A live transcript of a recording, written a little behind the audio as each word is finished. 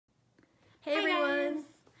Hey Hi everyone! guys!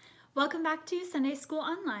 Welcome back to Sunday School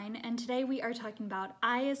Online, and today we are talking about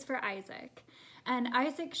I is for Isaac. And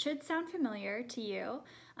Isaac should sound familiar to you.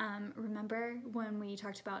 Remember when we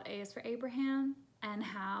talked about A is for Abraham and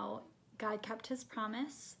how God kept his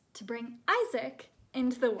promise to bring Isaac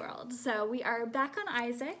into the world. So we are back on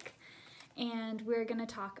Isaac, and we're going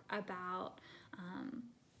to talk about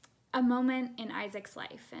a moment in Isaac's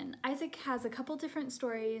life. And Isaac has a couple different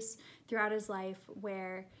stories throughout his life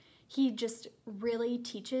where he just really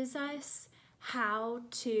teaches us how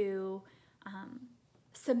to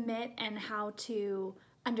submit and how to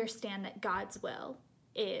understand that God's will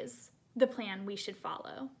is the plan we should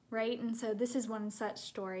follow, right? And so this is one such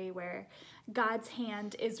story where God's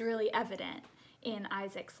hand is really evident in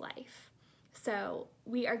Isaac's life. So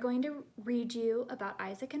we are going to read you about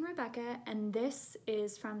Isaac and Rebekah, and this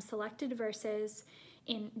is from selected verses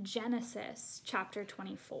in Genesis chapter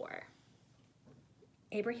 24.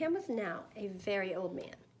 Abraham was now a very old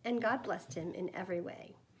man, and God blessed him in every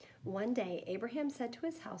way. One day, Abraham said to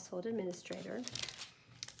his household administrator,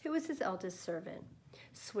 who was his eldest servant,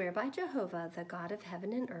 "Swear by Jehovah, the God of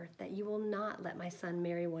heaven and earth, that you will not let my son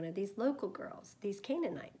marry one of these local girls, these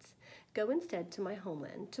Canaanites. Go instead to my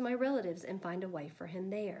homeland, to my relatives, and find a wife for him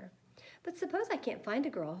there." "But suppose I can't find a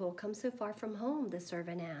girl who will come so far from home," the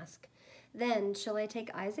servant asked. "Then shall I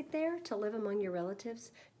take Isaac there to live among your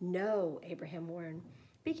relatives?" "No," Abraham warned.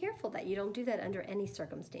 "Be careful that you don't do that under any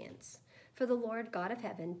circumstance. For the Lord God of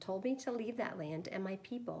heaven told me to leave that land and my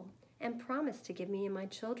people, and promised to give me and my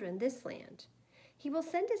children this land. He will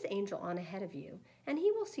send his angel on ahead of you, and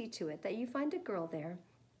he will see to it that you find a girl there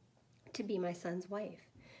to be my son's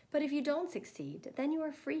wife. But if you don't succeed, then you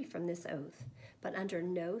are free from this oath. But under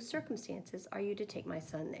no circumstances are you to take my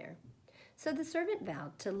son there." So the servant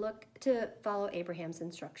vowed to follow Abraham's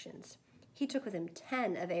instructions. He took with him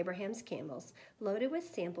 10 of Abraham's camels, loaded with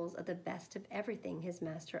samples of the best of everything his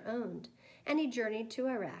master owned, and he journeyed to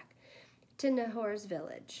Iraq, to Nahor's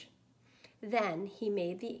village. Then he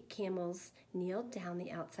made the camels kneel down the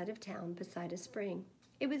outside of town beside a spring.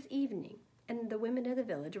 It was evening, and the women of the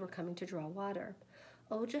village were coming to draw water.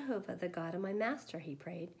 "O Jehovah, the God of my master," he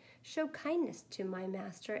prayed, "show kindness to my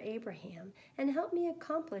master Abraham, and help me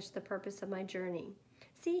accomplish the purpose of my journey.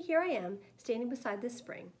 See, here I am, standing beside this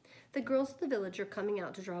spring. The girls of the village are coming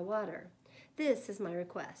out to draw water. This is my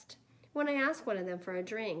request. When I ask one of them for a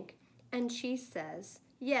drink, and she says,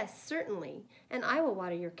 'Yes, certainly, and I will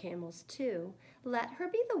water your camels too,' let her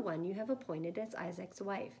be the one you have appointed as Isaac's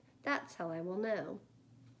wife. That's how I will know."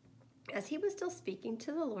 As he was still speaking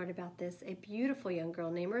to the Lord about this, a beautiful young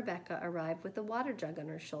girl named Rebekah arrived with a water jug on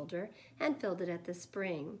her shoulder and filled it at the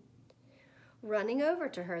spring. Running over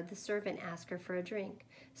to her, the servant asked her for a drink.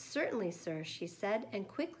 "Certainly, sir," she said, and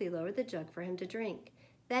quickly lowered the jug for him to drink.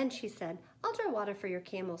 Then she said, "I'll draw water for your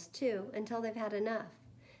camels too, until they've had enough."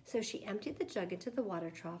 So she emptied the jug into the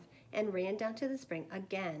water trough and ran down to the spring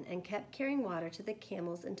again and kept carrying water to the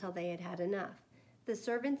camels until they had had enough. The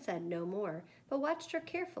servant said no more, but watched her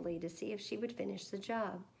carefully to see if she would finish the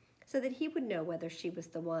job, so that he would know whether she was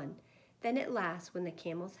the one. Then at last, when the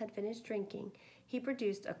camels had finished drinking, he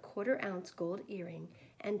produced a 1/4-ounce gold earring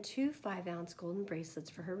and 2 5-ounce golden bracelets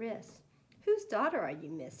for her wrists. "Whose daughter are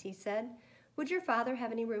you, miss?" he said. "Would your father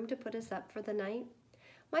have any room to put us up for the night?"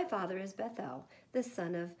 "My father is Bethel, the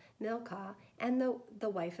son of Milcah, and the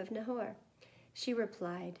wife of Nahor," she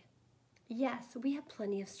replied. "Yes, we have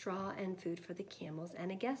plenty of straw and food for the camels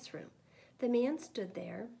and a guest room." The man stood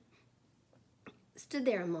there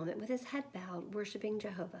a moment with his head bowed, worshiping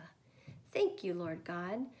Jehovah. "Thank you, Lord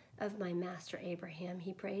God of my master Abraham,"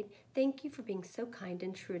 he prayed. "Thank you for being so kind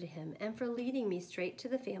and true to him, and for leading me straight to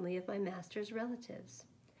the family of my master's relatives."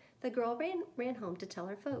 The girl ran home to tell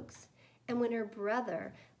her folks, and when her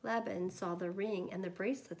brother Laban saw the ring and the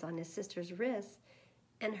bracelets on his sister's wrists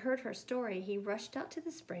and heard her story, he rushed out to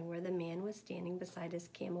the spring where the man was standing beside his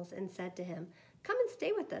camels and said to him, "Come and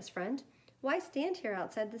stay with us, friend. Why stand here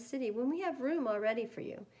outside the city when we have room all ready for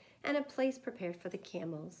you and a place prepared for the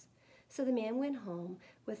camels?" So the man went home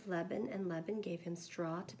with Laban, and Laban gave him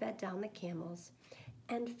straw to bed down the camels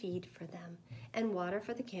and feed for them, and water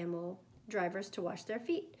for the camel drivers to wash their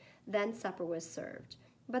feet. Then supper was served.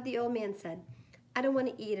 But the old man said, "I don't want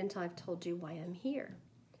to eat until I've told you why I'm here."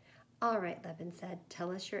 "All right," Laban said,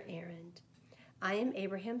 "tell us your errand." "I am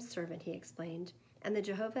Abraham's servant," he explained, "and the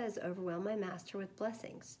Jehovah has overwhelmed my master with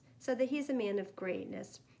blessings, so that he is a man of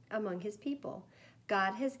greatness among his people.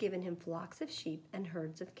 God has given him flocks of sheep and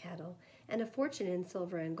herds of cattle, and a fortune in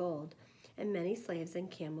silver and gold, and many slaves and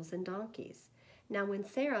camels and donkeys. Now when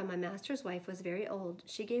Sarah, my master's wife, was very old,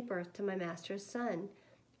 she gave birth to my master's son,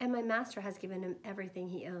 and my master has given him everything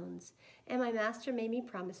he owns. And my master made me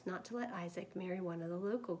promise not to let Isaac marry one of the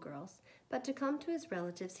local girls, but to come to his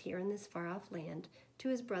relatives here in this far-off land, to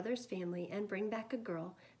his brother's family, and bring back a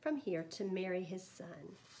girl from here to marry his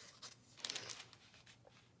son."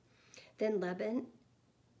 Then Laban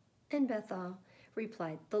and Bethuel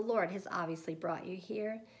replied, "The Lord has obviously brought you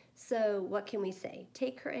here, so what can we say?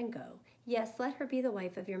 Take her and go. Yes, let her be the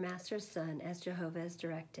wife of your master's son, as Jehovah has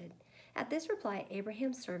directed." At this reply,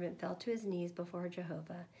 Abraham's servant fell to his knees before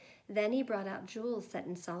Jehovah. Then he brought out jewels set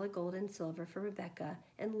in solid gold and silver for Rebekah,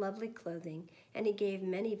 and lovely clothing, and he gave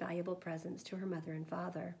many valuable presents to her mother and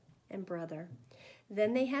father and brother.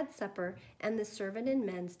 Then they had supper, and the servant and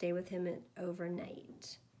men stayed with him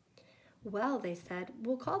overnight. "Well," they said,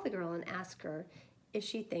 "we'll call the girl and ask her if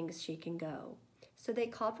she thinks she can go." So they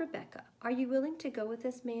called Rebekah. "Are you willing to go with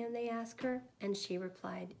this man?" they asked her. And she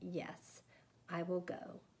replied, "Yes, I will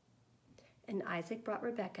go." And Isaac brought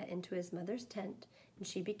Rebekah into his mother's tent, and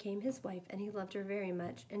she became his wife, and he loved her very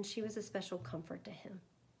much, and she was a special comfort to him.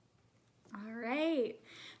 All right.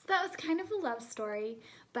 So that was kind of a love story,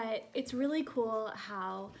 but it's really cool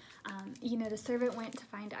how, the servant went to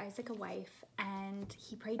find Isaac a wife, and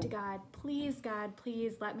he prayed to God, God,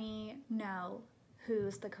 please let me know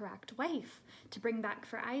who's the correct wife to bring back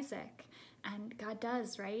for Isaac. And God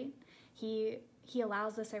does, right? He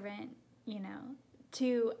allows the servant,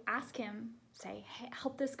 to ask him, say, "Hey,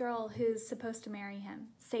 help this girl who's supposed to marry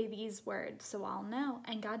him say these words so I'll know."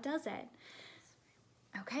 And God does it.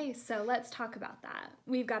 Okay, so let's talk about that.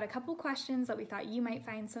 We've got a couple questions that we thought you might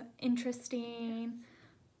find so interesting.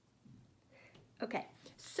 Okay,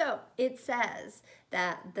 so it says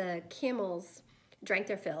that the camels drank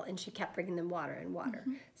their fill, and she kept bringing them water and water.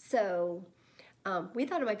 Mm-hmm. So we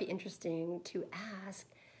thought it might be interesting to ask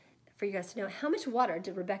for you guys to know, how much water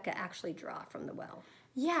did Rebekah actually draw from the well?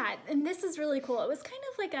 Yeah, and this is really cool. It was kind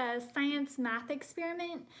of like a science math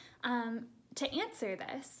experiment to answer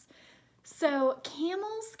this. So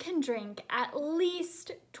camels can drink at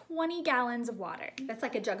least 20 gallons of water. That's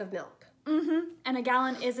like a jug of milk. Mm-hmm. And a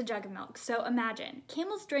gallon is a jug of milk. So imagine,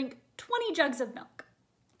 camels drink 20 jugs of milk,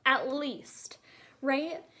 at least,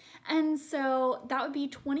 right? And so that would be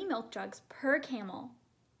 20 milk jugs per camel.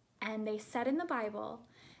 And they said in the Bible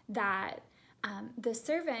that the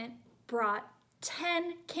servant brought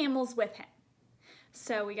 10 camels with him.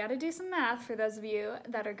 So we got to do some math for those of you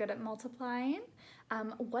that are good at multiplying.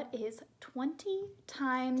 What is 20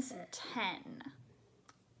 times 10?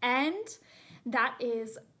 And that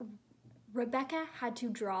is, Rebekah had to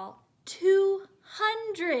draw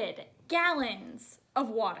 200 gallons of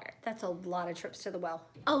water. That's a lot of trips to the well.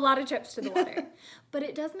 A lot of trips to the water. But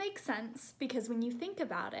it does make sense, because when you think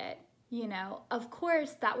about it, of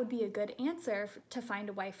course that would be a good answer to find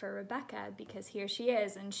a wife for Rebekah, because here she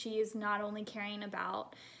is, and she's not only caring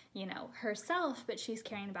about herself, but she's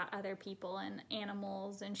caring about other people and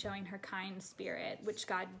animals and showing her kind spirit, which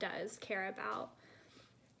God does care about.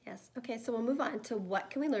 Yes. Okay, so we'll move on to what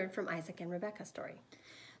can we learn from Isaac and Rebekah's story.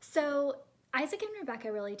 So Isaac and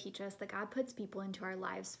Rebekah really teach us that God puts people into our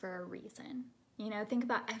lives for a reason. Think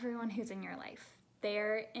about everyone who's in your life.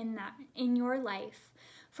 They're in your life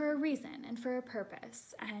for a reason and for a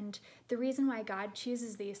purpose. And the reason why God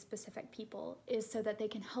chooses these specific people is so that they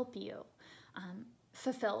can help you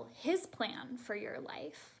fulfill his plan for your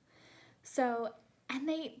life. So, and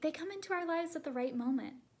they come into our lives at the right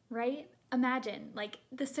moment, right? Imagine, like,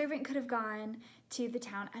 the servant could have gone to the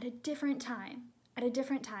town at a different time,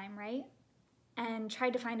 right? And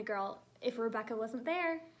tried to find a girl. If Rebekah wasn't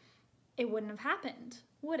there, it wouldn't have happened,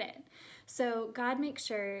 would it? So God makes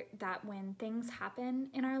sure that when things happen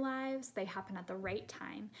in our lives, they happen at the right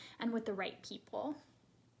time and with the right people.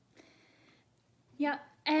 Yeah,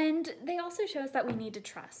 and they also show us that we need to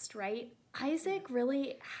trust, right? Isaac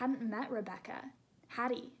really hadn't met Rebekah,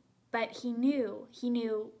 had he? But he knew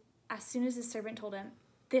as soon as his servant told him,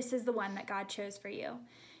 this is the one that God chose for you.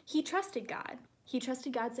 He trusted God. He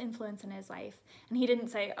trusted God's influence in his life. And he didn't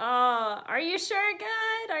say, "Oh, are you sure,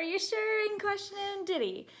 God? Are you sure?" and question him, did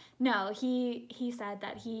he? No, he said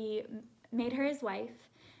that he made her his wife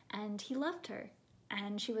and he loved her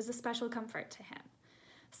and she was a special comfort to him.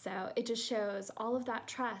 So it just shows all of that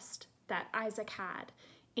trust that Isaac had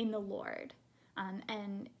in the Lord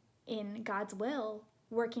and in God's will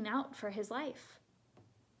working out for his life.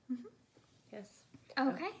 Mm-hmm. Yes.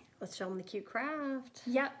 Okay. Let's show them the cute craft.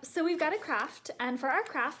 Yep, so we've got a craft, and for our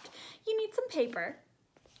craft, you need some paper,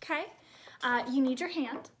 okay? You need your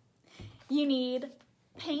hand, you need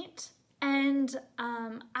paint, and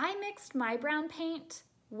I mixed my brown paint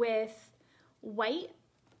with white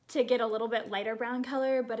to get a little bit lighter brown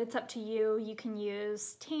color, but it's up to you. You can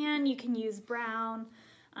use tan, you can use brown,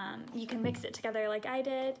 You can mix it together like I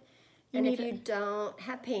did. And if you don't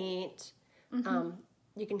have paint,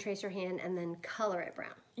 you can trace your hand and then color it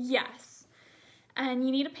brown. Yes. And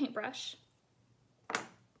you need a paintbrush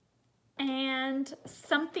and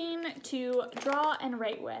something to draw and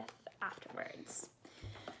write with afterwards.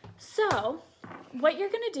 So what you're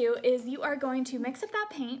going to do is you are going to mix up that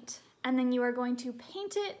paint, and then you are going to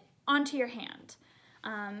paint it onto your hand.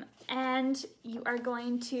 And you are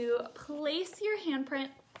going to place your handprint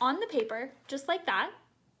on the paper, just like that,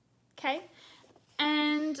 okay?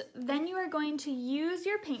 And then you are going to use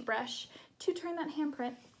your paintbrush to turn that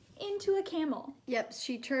handprint into a camel. Yep,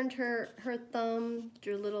 she turned her thumb,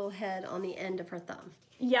 drew a little head on the end of her thumb.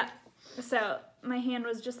 Yep, so my hand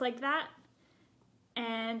was just like that,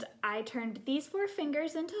 and I turned these 4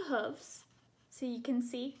 fingers into hooves, so you can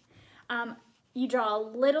see. You draw a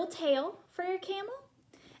little tail for your camel,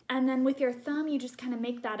 and then with your thumb, you just kind of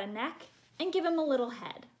make that a neck and give him a little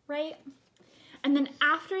head, right? And then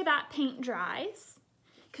after that paint dries,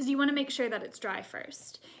 because you want to make sure that it's dry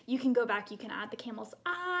first, you can go back, you can add the camel's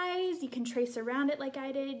eyes, you can trace around it like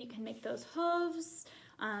I did, you can make those hooves,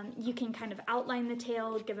 you can kind of outline the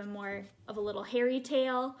tail, give him more of a little hairy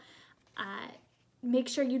tail. Make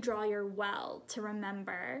sure you draw your well to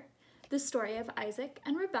remember the story of Isaac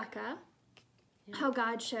and Rebekah, how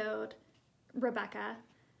God showed Rebekah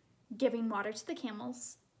giving water to the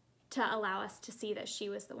camels to allow us to see that she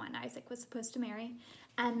was the one Isaac was supposed to marry.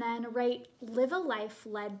 And then write, live a life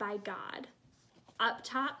led by God up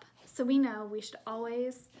top, so we know we should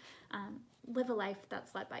always live a life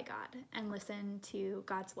that's led by God and listen to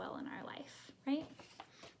God's will in our life, right?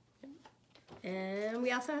 And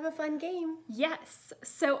we also have a fun game. Yes,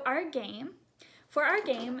 so for our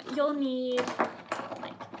game, you'll need,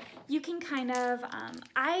 you can kind of,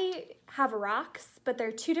 I have rocks, but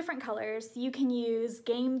they're 2 different colors. You can use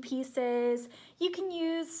game pieces, you can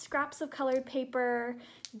use scraps of colored paper,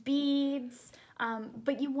 beads,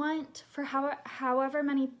 but you want, for however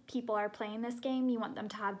many people are playing this game, you want them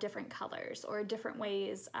to have different colors or different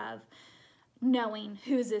ways of knowing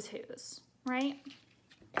whose is whose, right?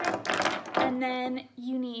 And then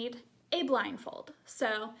you need a blindfold.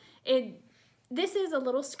 So this is a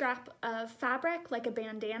little scrap of fabric, like a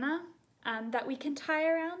bandana, that we can tie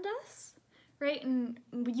around us, right? And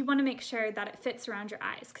you want to make sure that it fits around your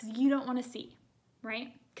eyes, because you don't want to see,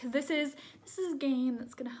 right? Because this is a game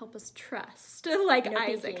that's going to help us trust, like no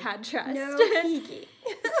Isaac peeking. Had trust. No peeking.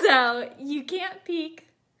 So you can't peek,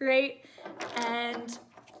 right? And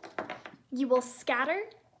you will scatter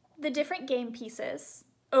the different game pieces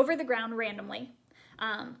over the ground randomly.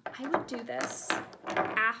 I would do this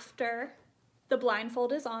after the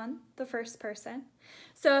blindfold is on the first person.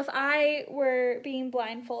 So if I were being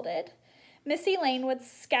blindfolded, Missy Lane would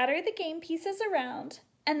scatter the game pieces around,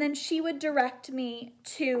 and then she would direct me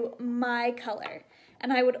to my color.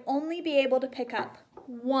 And I would only be able to pick up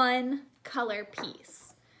 1 color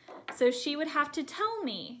piece. So she would have to tell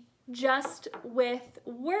me just with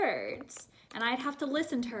words, and I'd have to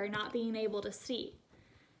listen to her not being able to see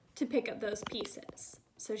to pick up those pieces.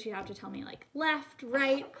 So she'd have to tell me like left,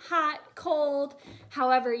 right, hot, cold,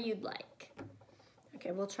 however you'd like.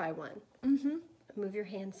 Okay, we'll try one. Move your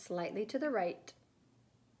hand slightly to the right.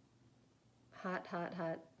 Hot, hot,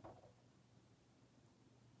 hot.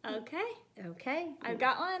 Okay. I've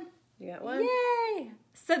got one. You got one? Yay!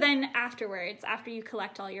 So then afterwards, after you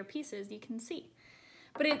collect all your pieces, you can see.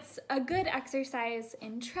 But it's a good exercise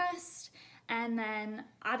in trust. And then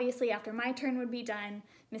obviously after my turn would be done,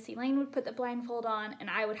 Missy Lane would put the blindfold on and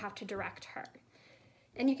I would have to direct her.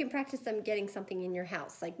 And you can practice them getting something in your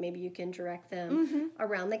house. Like maybe you can direct them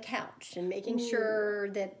around the couch and making sure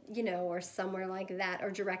that, or somewhere like that,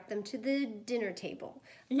 or direct them to the dinner table.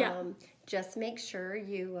 Yeah. Just make sure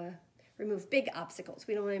you remove big obstacles.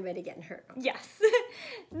 We don't want anybody getting hurt. Yes,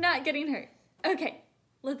 not getting hurt. Okay,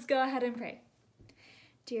 let's go ahead and pray.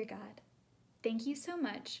 Dear God, thank you so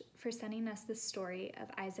much for sending us this story of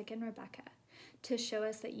Isaac and Rebekah to show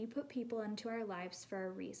us that you put people into our lives for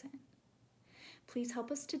a reason. Please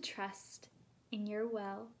help us to trust in your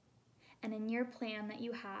will and in your plan that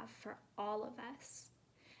you have for all of us,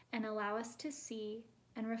 and allow us to see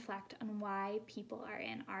and reflect on why people are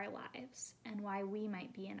in our lives and why we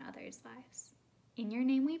might be in others' lives. In your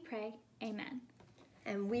name we pray, amen.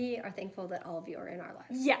 And we are thankful that all of you are in our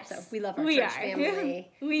lives. Yes. So we love our church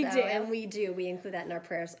family. We do. And we do. We include that in our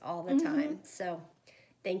prayers all the time. So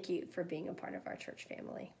thank you for being a part of our church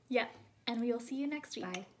family. Yeah. And we will see you next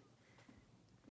week. Bye.